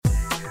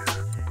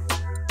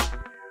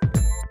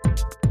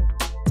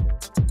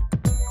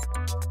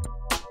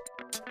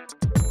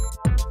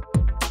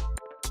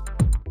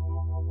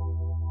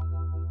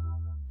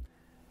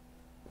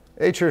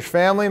Hey, church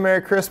family, Merry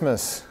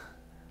Christmas.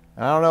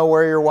 I don't know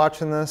where you're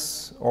watching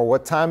this or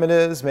what time it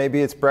is.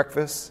 Maybe it's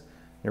breakfast.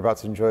 You're about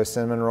to enjoy a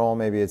cinnamon roll.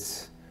 Maybe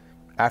it's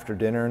after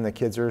dinner and the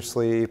kids are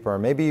asleep. Or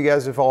maybe you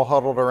guys have all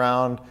huddled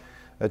around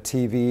a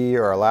TV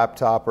or a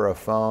laptop or a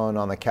phone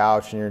on the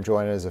couch and you're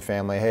enjoying it as a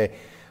family. Hey,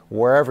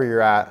 wherever you're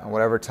at,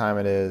 whatever time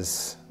it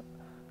is,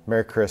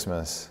 Merry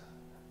Christmas.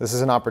 This is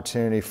an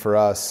opportunity for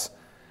us,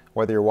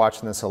 whether you're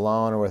watching this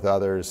alone or with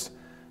others,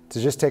 to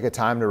just take a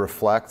time to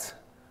reflect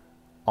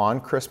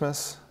on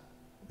Christmas,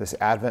 this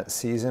Advent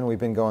season. We've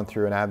been going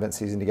through an Advent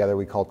season together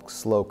we called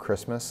Slow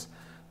Christmas,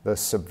 the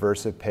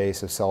subversive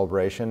pace of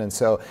celebration. And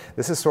so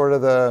this is sort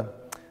of the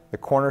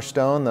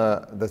cornerstone,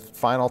 the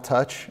final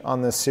touch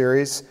on this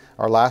series,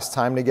 our last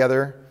time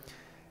together.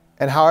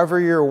 And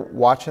however you're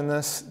watching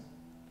this,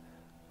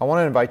 I want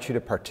to invite you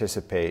to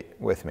participate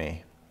with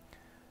me.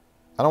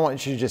 I don't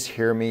want you to just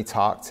hear me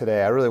talk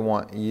today. I really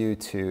want you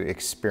to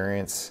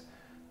experience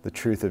the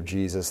truth of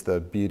Jesus, the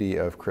beauty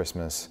of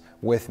Christmas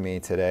with me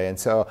today. And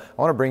so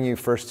I want to bring you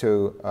first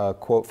to a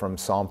quote from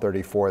Psalm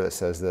 34 that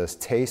says this: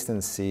 "Taste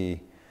and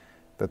see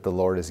that the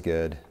Lord is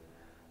good.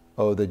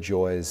 Oh, the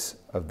joys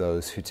of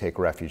those who take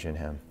refuge in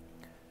him."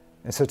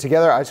 And so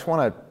together, I just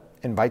want to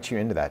invite you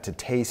into that, to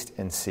taste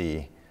and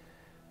see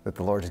that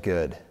the Lord is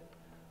good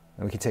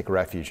and we can take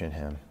refuge in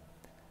him.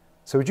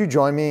 So would you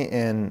join me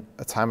in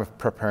a time of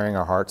preparing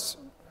our hearts?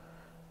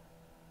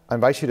 I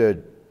invite you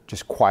to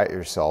just quiet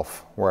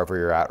yourself wherever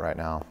you're at right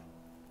now.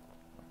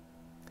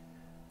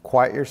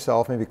 Quiet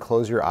yourself, maybe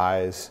close your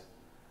eyes,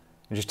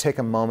 and just take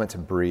a moment to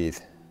breathe.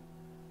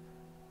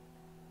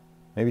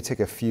 Maybe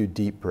take a few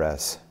deep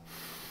breaths.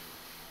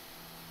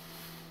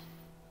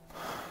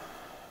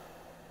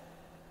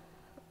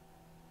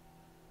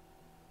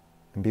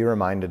 And be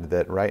reminded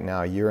that right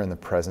now you're in the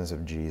presence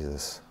of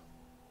Jesus.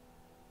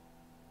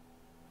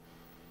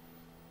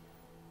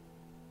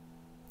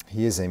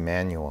 He is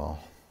Emmanuel.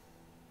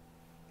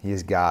 He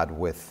is God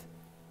with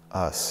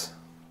us.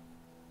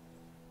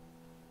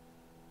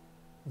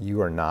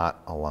 You are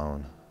not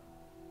alone.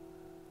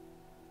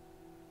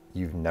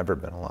 You've never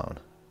been alone.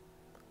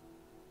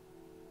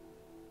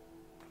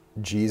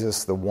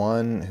 Jesus, the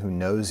one who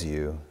knows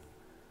you,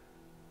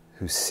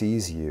 who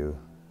sees you,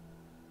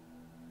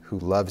 who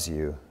loves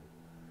you,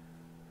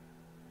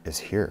 is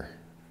here.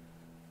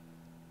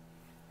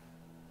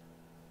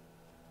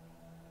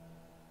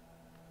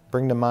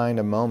 Bring to mind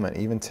a moment,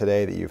 even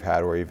today, that you've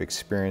had where you've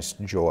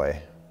experienced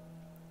joy.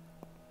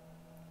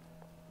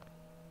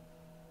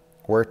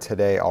 Where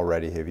today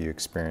already have you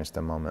experienced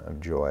a moment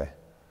of joy?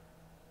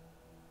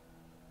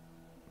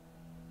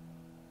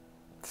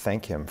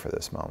 Thank him for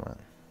this moment.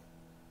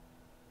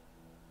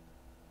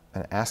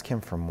 And ask him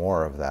for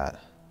more of that.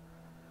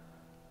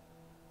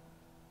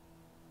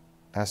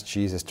 Ask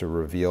Jesus to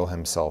reveal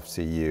himself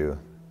to you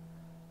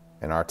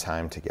in our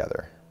time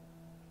together.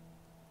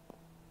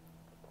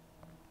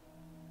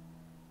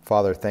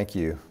 Father, thank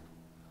you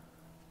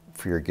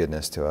for your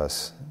goodness to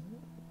us.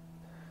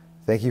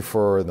 Thank you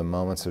for the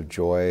moments of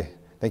joy.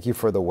 Thank you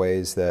for the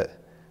ways that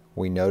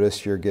we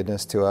notice your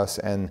goodness to us.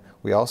 And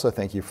we also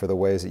thank you for the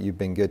ways that you've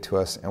been good to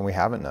us and we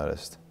haven't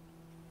noticed.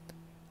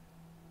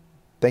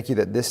 Thank you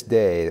that this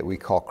day that we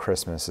call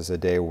Christmas is a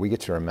day where we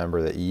get to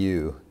remember that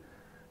you,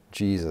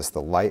 Jesus,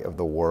 the light of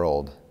the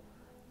world,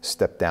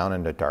 stepped down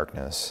into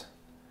darkness,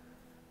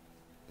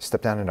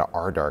 stepped down into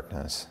our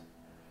darkness,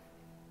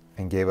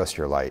 and gave us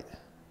your light.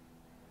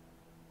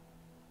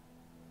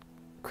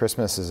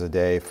 Christmas is a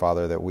day,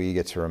 Father, that we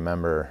get to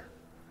remember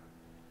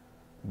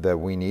that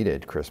we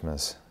needed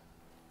Christmas,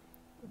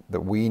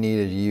 that we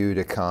needed you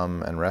to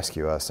come and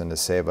rescue us and to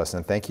save us.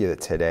 And thank you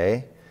that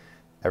today,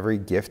 every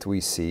gift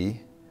we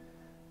see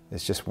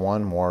is just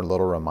one more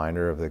little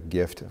reminder of the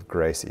gift of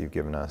grace that you've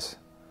given us.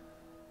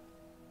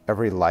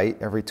 Every light,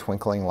 every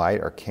twinkling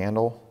light or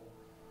candle,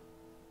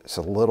 is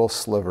a little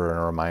sliver and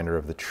a reminder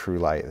of the true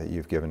light that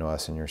you've given to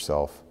us in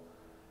yourself.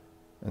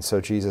 And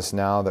so, Jesus,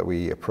 now that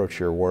we approach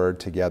your word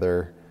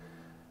together,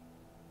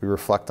 we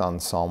reflect on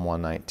Psalm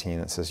 119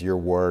 that says, your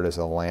word is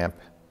a lamp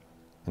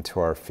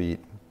unto our feet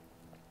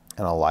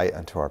and a light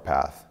unto our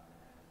path.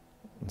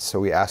 And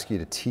so we ask you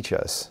to teach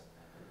us,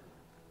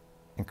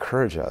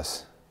 encourage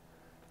us,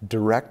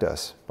 direct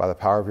us by the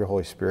power of your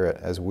Holy Spirit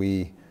as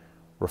we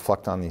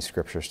reflect on these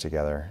scriptures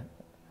together.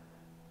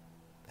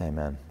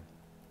 Amen.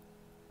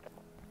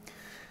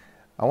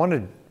 I want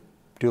to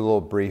do a little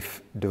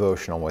brief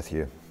devotional with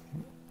you.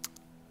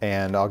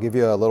 And I'll give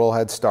you a little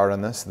head start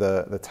on this.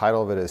 The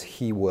title of it is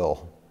He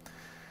Will.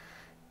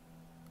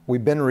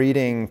 We've been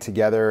reading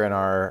together in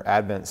our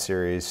Advent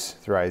series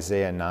through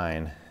Isaiah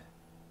 9.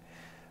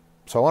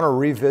 So I want to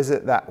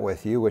revisit that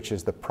with you, which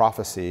is the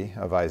prophecy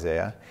of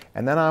Isaiah.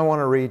 And then I want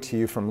to read to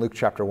you from Luke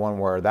chapter 1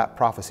 where that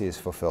prophecy is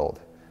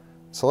fulfilled.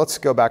 So let's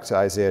go back to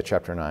Isaiah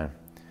chapter 9.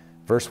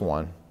 Verse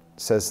 1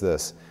 says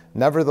this: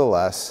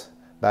 "Nevertheless,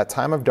 that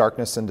time of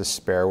darkness and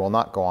despair will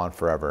not go on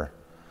forever.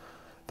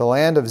 The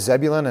land of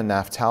Zebulun and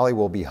Naphtali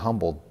will be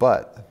humbled,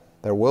 but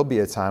there will be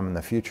a time in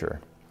the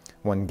future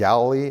when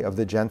Galilee of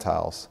the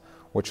Gentiles,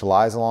 which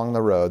lies along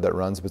the road that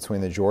runs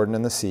between the Jordan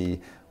and the sea,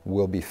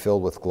 will be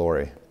filled with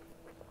glory.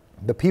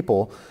 The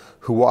people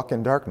who walk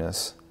in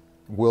darkness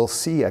will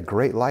see a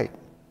great light.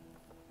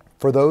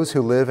 For those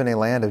who live in a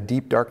land of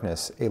deep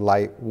darkness, a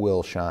light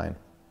will shine.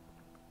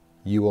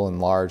 You will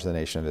enlarge the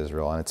nation of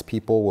Israel, and its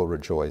people will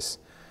rejoice.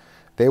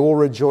 They will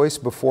rejoice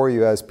before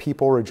you as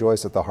people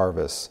rejoice at the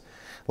harvest,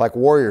 like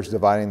warriors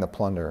dividing the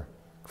plunder.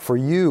 For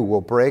you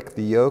will break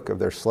the yoke of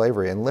their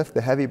slavery and lift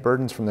the heavy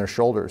burdens from their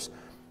shoulders.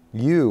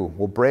 You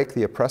will break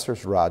the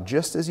oppressor's rod,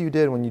 just as you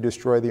did when you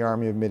destroyed the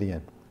army of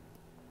Midian.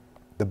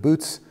 The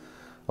boots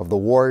of the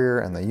warrior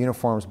and the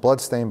uniforms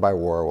bloodstained by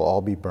war will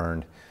all be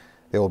burned.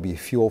 They will be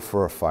fuel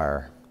for a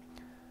fire.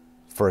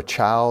 For a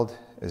child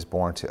is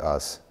born to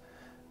us.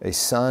 A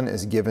son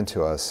is given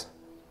to us.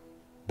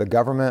 The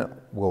government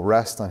will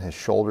rest on his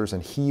shoulders,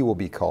 and he will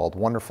be called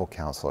Wonderful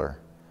Counselor,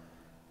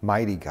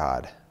 Mighty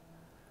God,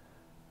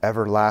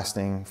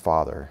 Everlasting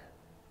Father,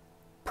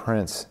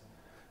 Prince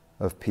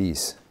of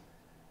Peace.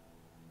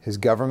 His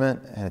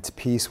government and its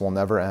peace will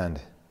never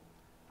end.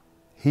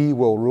 He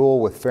will rule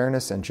with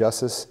fairness and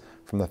justice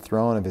from the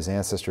throne of his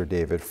ancestor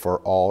David for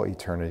all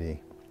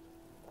eternity.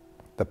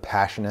 The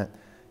passionate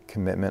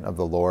commitment of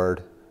the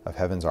Lord of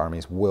heaven's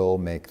armies will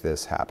make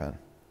this happen.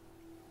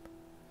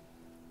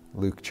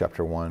 Luke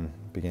chapter 1,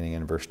 beginning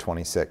in verse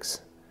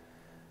 26.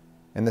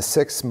 In the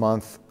 6th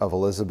month of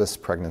Elizabeth's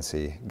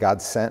pregnancy, God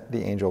sent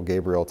the angel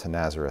Gabriel to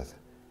Nazareth,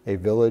 a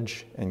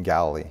village in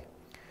Galilee,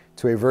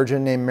 to a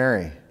virgin named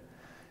Mary.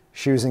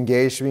 She was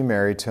engaged to be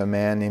married to a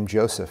man named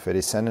Joseph, a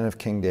descendant of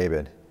King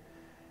David.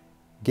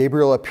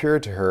 Gabriel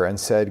appeared to her and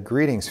said,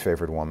 "Greetings,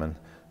 favored woman,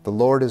 the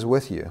Lord is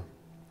with you."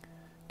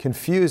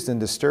 Confused and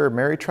disturbed,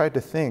 Mary tried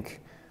to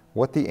think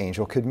what the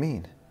angel could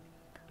mean.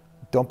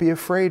 "Don't be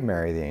afraid,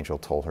 Mary," the angel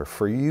told her,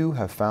 "for you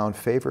have found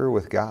favor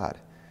with God.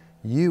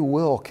 You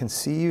will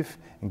conceive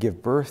and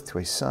give birth to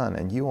a son,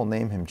 and you will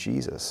name him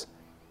Jesus.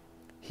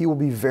 He will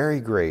be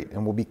very great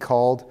and will be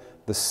called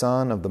the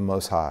Son of the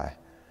Most High.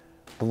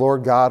 The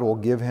Lord God will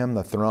give him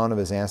the throne of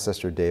his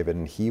ancestor David,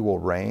 and he will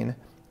reign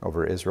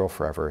over Israel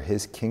forever.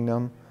 His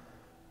kingdom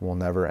will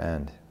never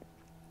end."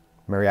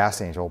 Mary asked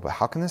the angel, "But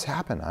how can this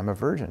happen? I'm a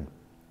virgin."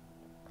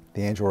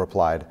 The angel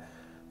replied,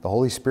 "The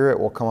Holy Spirit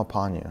will come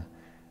upon you,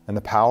 and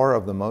the power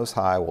of the Most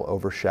High will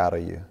overshadow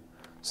you.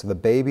 So the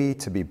baby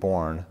to be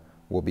born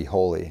will be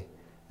holy,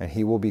 and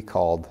he will be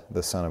called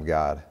the Son of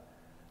God.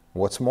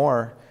 What's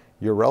more,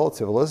 your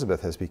relative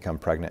Elizabeth has become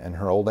pregnant in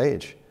her old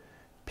age.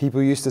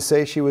 People used to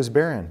say she was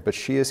barren, but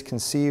she has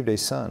conceived a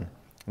son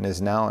and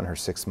is now in her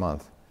 6th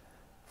month.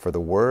 For the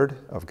word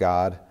of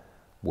God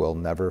will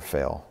never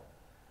fail."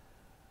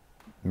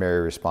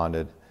 Mary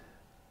responded,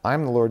 "I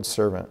am the Lord's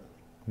servant.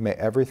 May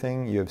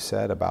everything you have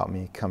said about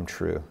me come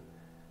true."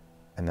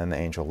 And then the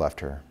angel left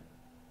her.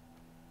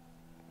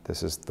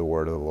 This is the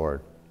word of the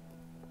Lord.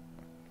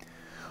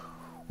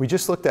 We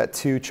just looked at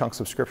 2 chunks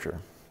of scripture,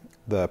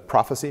 the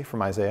prophecy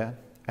from Isaiah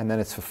and then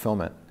its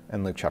fulfillment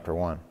in Luke chapter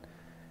 1.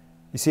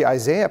 You see,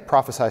 Isaiah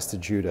prophesies to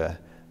Judah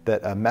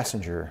that a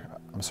Messiah,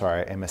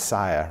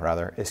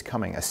 is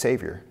coming, a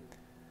Savior.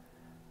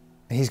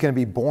 And he's going to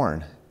be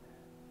born,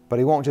 but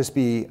he won't just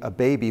be a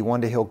baby. One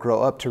day he'll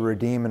grow up to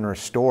redeem and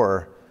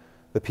restore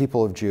the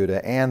people of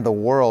Judah and the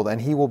world,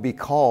 and he will be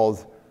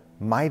called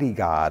Mighty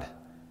God.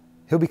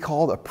 He'll be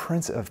called a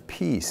Prince of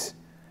Peace.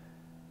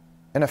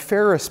 And a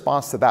fair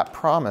response to that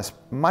promise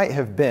might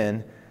have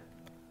been,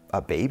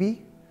 a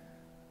baby?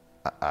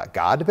 A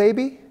God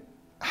baby?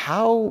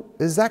 How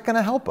is that going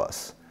to help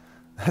us?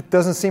 That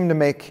doesn't seem to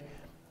make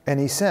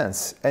any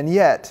sense. And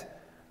yet,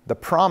 the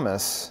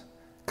promise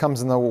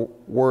comes in the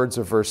words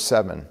of verse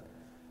 7.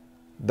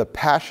 The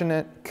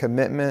passionate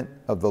commitment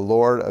of the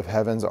Lord of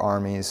heaven's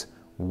armies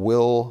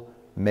will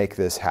make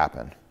this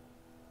happen.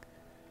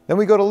 Then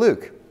we go to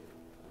Luke.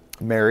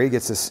 Mary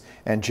gets this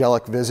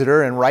angelic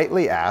visitor and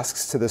rightly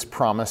asks to this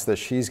promise that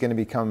she's going to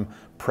become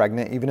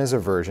pregnant even as a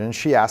virgin.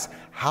 She asks,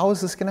 how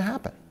is this going to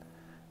happen?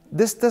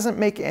 This doesn't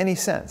make any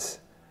sense.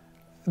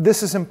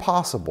 This is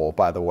impossible,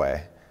 by the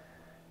way.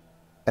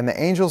 And the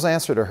angel's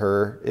answer to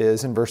her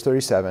is, in verse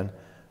 37,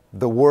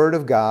 the word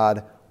of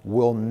God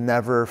will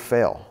never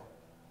fail.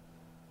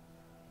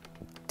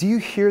 Do you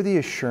hear the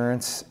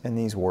assurance in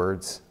these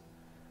words?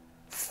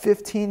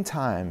 15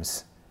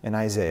 times in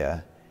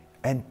Isaiah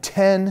and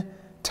 10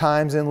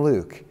 times in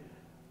Luke,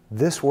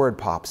 this word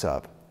pops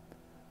up.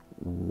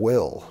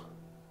 Will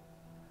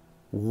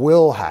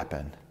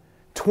happen.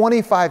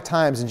 25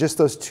 times in just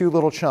those 2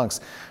 little chunks,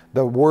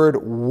 the word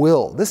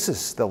will. This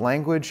is the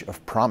language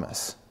of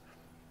promise.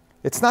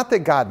 It's not that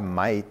God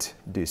might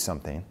do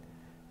something.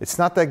 It's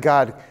not that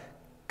God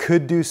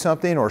could do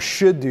something or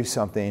should do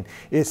something.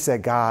 It's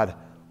that God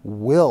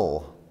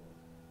will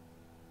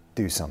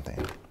do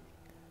something.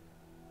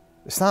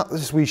 It's not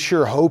just we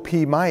sure hope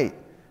he might.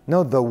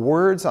 No, the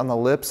words on the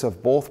lips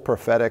of both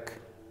prophetic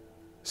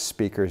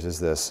speakers is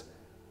this,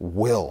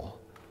 will.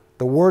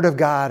 The word of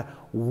God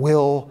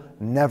will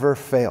never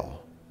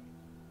fail.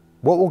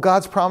 What will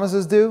God's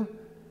promises do?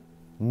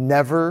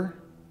 Never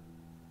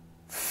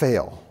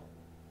fail.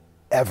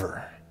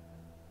 Ever.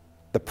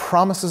 The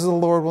promises of the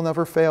Lord will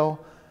never fail.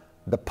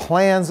 The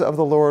plans of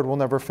the Lord will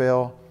never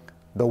fail.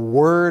 The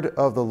word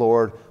of the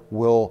Lord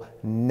will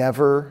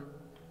never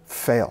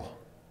fail.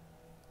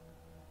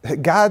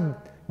 God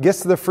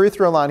gets to the free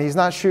throw line. He's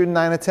not shooting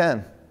 9 of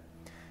 10.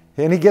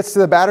 And he gets to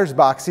the batter's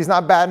box. He's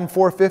not batting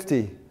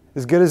 .450,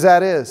 as good as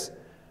that is.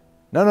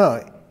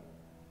 No.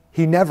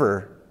 He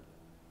never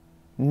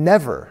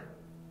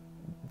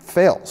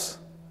fails.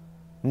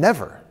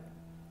 Never.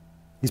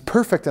 He's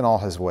perfect in all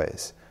his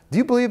ways. Do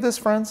you believe this,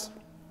 friends?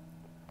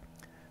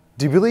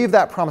 Do you believe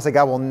that promise that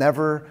God will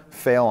never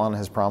fail on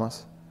his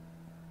promise?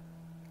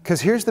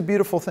 Because here's the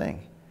beautiful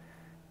thing.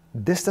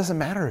 This doesn't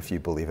matter if you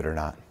believe it or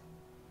not.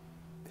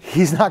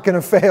 He's not going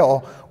to fail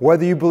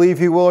whether you believe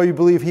he will or you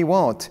believe he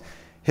won't.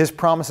 His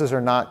promises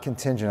are not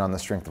contingent on the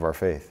strength of our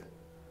faith.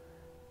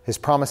 His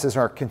promises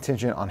are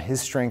contingent on his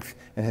strength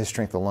and his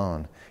strength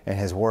alone. And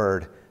his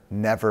word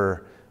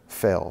never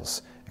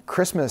fails.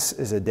 Christmas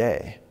is a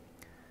day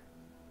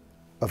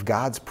of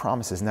God's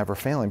promises never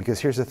failing, because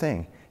here's the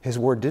thing. His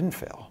word didn't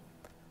fail.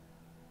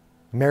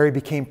 Mary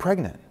became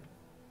pregnant.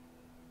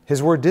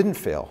 His word didn't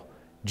fail.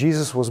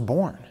 Jesus was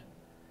born.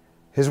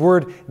 His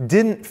word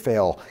didn't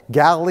fail.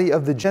 Galilee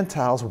of the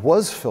Gentiles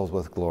was filled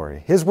with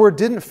glory. His word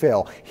didn't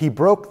fail. He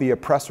broke the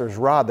oppressor's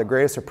rod, the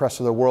greatest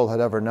oppressor the world had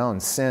ever known,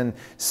 sin,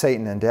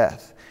 Satan, and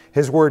death.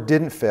 His word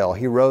didn't fail.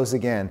 He rose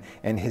again,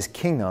 and his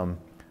kingdom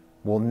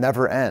will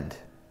never end.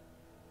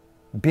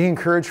 Be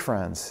encouraged,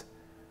 friends.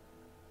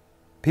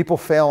 People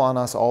fail on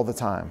us all the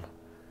time.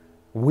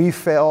 We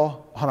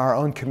fail on our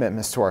own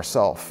commitments to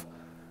ourselves.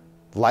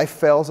 Life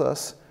fails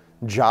us.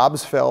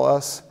 Jobs fail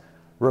us.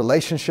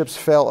 Relationships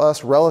fail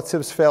us.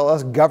 Relatives fail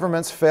us.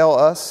 Governments fail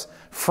us.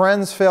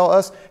 Friends fail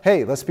us.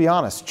 Hey, let's be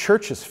honest.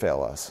 Churches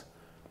fail us.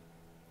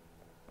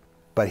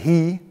 But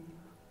he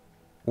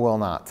will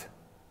not.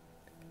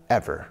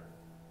 Ever.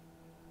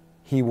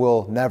 He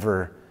will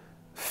never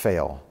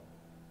fail.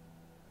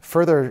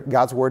 Further,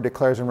 God's word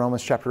declares in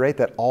Romans chapter 8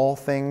 that all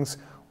things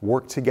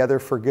work together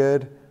for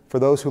good for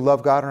those who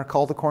love God and are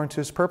called according to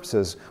his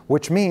purposes,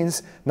 which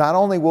means not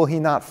only will he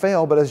not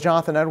fail, but as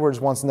Jonathan Edwards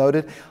once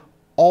noted,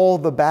 all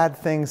the bad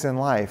things in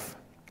life,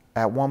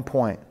 at one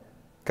point,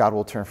 God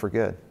will turn for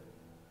good.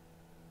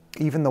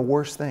 Even the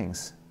worst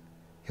things,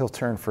 he'll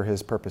turn for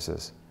his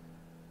purposes.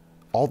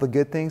 All the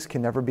good things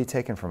can never be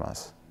taken from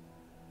us.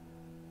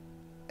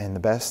 And the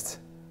best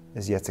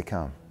is yet to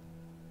come.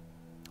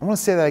 I want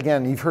to say that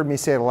again. You've heard me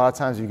say it a lot of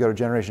times if you go to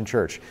Generation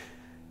Church.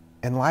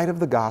 In light of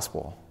the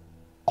gospel,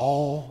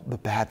 all the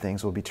bad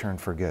things will be turned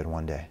for good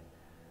one day.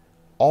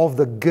 All of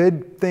the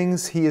good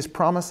things he has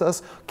promised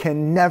us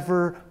can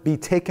never be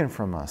taken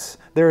from us.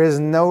 There is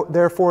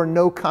therefore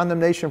no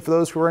condemnation for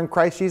those who are in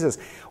Christ Jesus.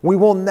 We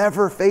will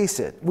never face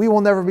it. We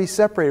will never be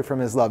separated from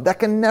his love. That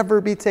can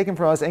never be taken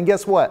from us. And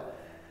guess what?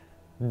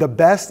 The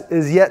best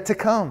is yet to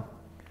come,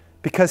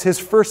 because his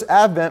first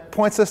advent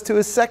points us to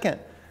his second.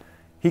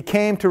 He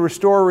came to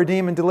restore,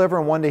 redeem, and deliver,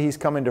 and one day he's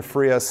coming to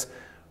free us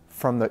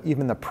from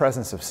even the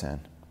presence of sin.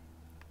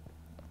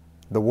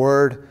 The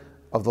word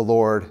of the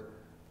Lord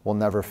will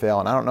never fail.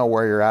 And I don't know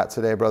where you're at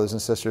today, brothers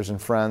and sisters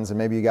and friends, and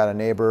maybe you got a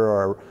neighbor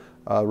or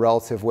a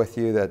relative with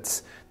you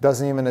that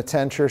doesn't even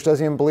attend church,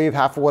 doesn't even believe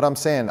half of what I'm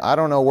saying. I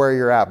don't know where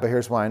you're at, but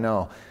here's what I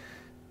know.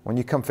 When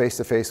you come face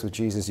to face with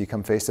Jesus, you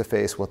come face to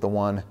face with the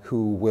one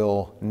who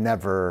will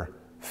never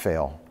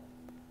fail.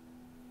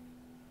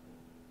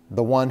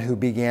 The one who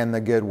began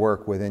the good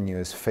work within you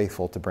is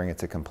faithful to bring it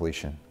to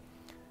completion.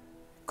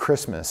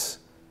 Christmas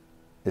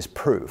is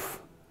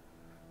proof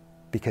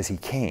because he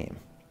came.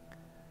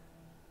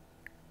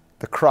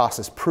 The cross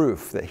is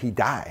proof that he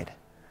died.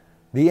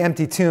 The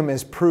empty tomb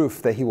is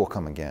proof that he will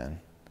come again.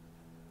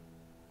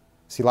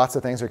 See, lots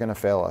of things are going to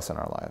fail us in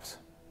our lives.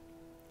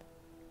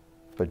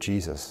 But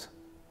Jesus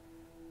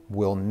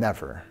will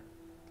never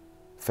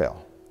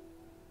fail.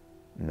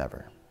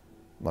 Never.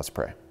 Let's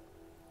pray.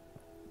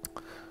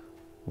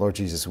 Lord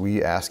Jesus,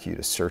 we ask you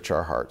to search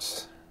our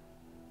hearts.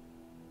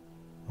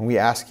 And we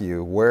ask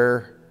you,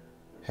 where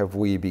have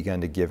we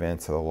begun to give in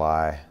to the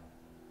lie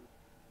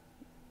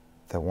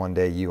that one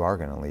day you are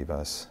going to leave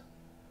us,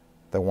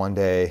 that one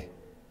day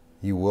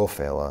you will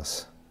fail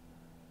us?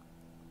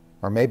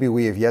 Or maybe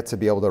we have yet to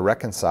be able to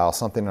reconcile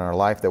something in our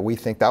life that we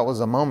think that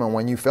was a moment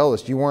when you failed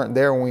us. You weren't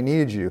there when we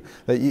needed you,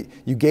 that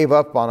you gave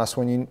up on us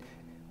when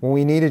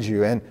we needed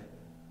you. And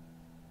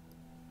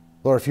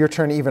Lord, if you're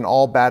turning even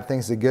all bad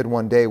things to good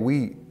one day,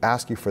 we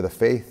ask you for the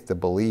faith to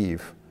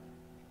believe,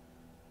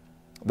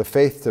 the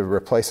faith to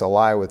replace a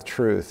lie with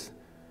truth,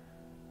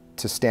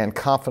 to stand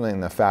confident in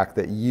the fact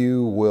that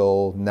you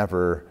will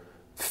never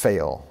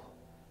fail,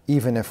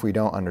 even if we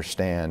don't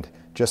understand,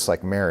 just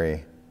like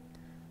Mary.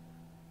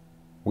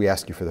 We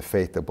ask you for the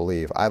faith to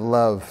believe. I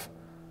love,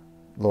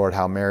 Lord,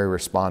 how Mary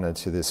responded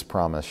to this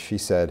promise. She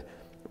said,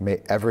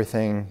 "May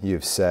everything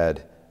you've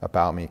said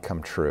about me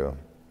come true."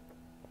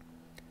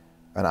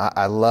 And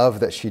I love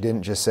that she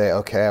didn't just say,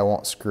 "Okay, I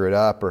won't screw it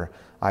up," or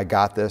 "I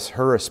got this."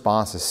 Her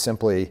response is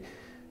simply,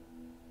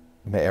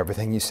 "May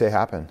everything you say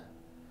happen."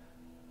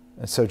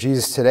 And so,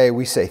 Jesus, today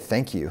we say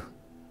thank you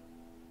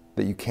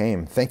that you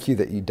came. Thank you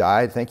that you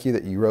died. Thank you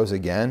that you rose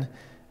again.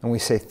 And we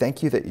say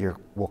thank you that you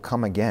will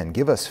come again.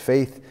 Give us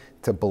faith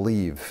to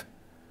believe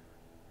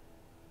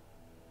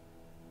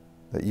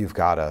that you've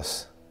got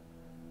us.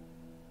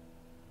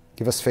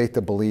 Give us faith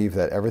to believe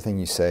that everything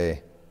you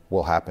say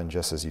will happen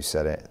just as you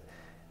said it.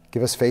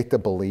 Give us faith to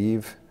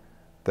believe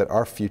that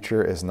our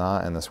future is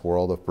not in this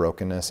world of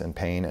brokenness and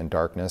pain and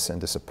darkness and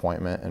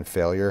disappointment and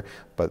failure,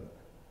 but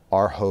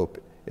our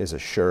hope is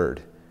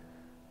assured.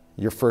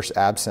 Your first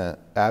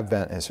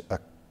advent is a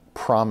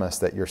promise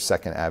that your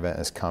second advent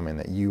is coming,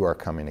 that you are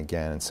coming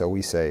again. And so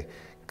we say,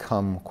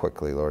 come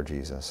quickly, Lord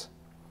Jesus.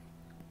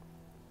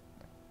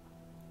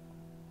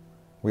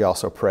 We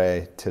also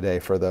pray today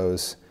for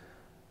those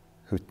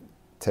who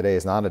today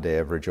is not a day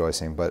of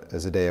rejoicing, but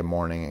is a day of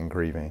mourning and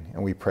grieving.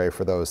 And we pray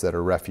for those that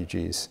are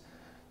refugees,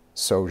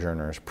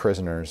 sojourners,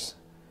 prisoners,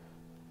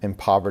 in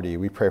poverty.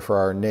 We pray for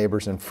our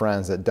neighbors and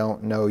friends that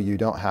don't know you,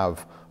 don't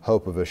have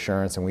hope of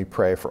assurance. And we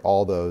pray for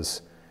all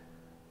those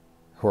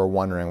who are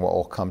wondering what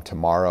will come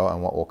tomorrow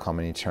and what will come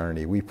in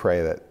eternity. We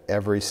pray that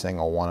every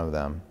single one of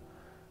them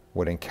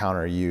would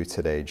encounter you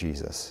today,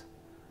 Jesus,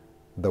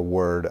 the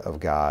Word of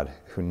God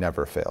who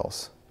never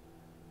fails.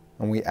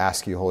 And we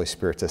ask you, Holy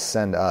Spirit, to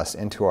send us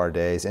into our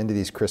days, into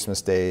these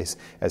Christmas days,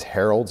 as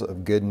heralds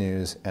of good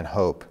news and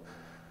hope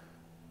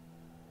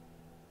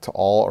to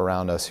all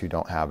around us who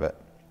don't have it.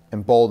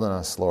 Embolden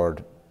us,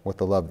 Lord, with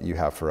the love that you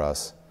have for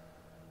us,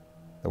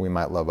 that we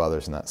might love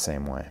others in that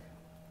same way.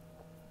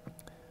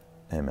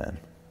 Amen.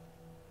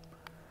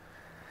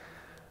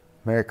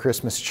 Merry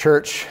Christmas,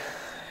 church.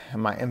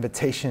 And my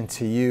invitation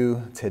to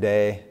you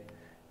today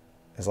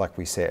is like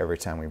we say every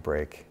time we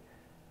break,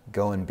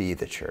 go and be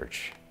the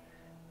church.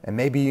 And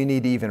maybe you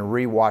need to even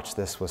re-watch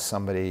this with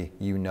somebody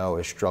you know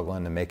is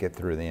struggling to make it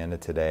through the end of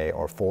today,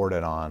 or forward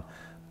it on.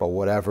 But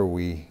whatever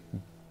we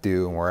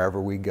do and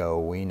wherever we go,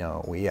 we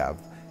know we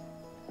have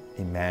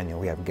Emmanuel,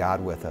 we have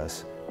God with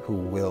us who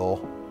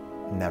will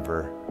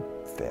never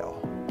fail.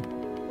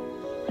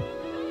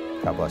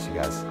 God bless you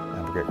guys.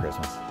 Have a great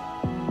Christmas.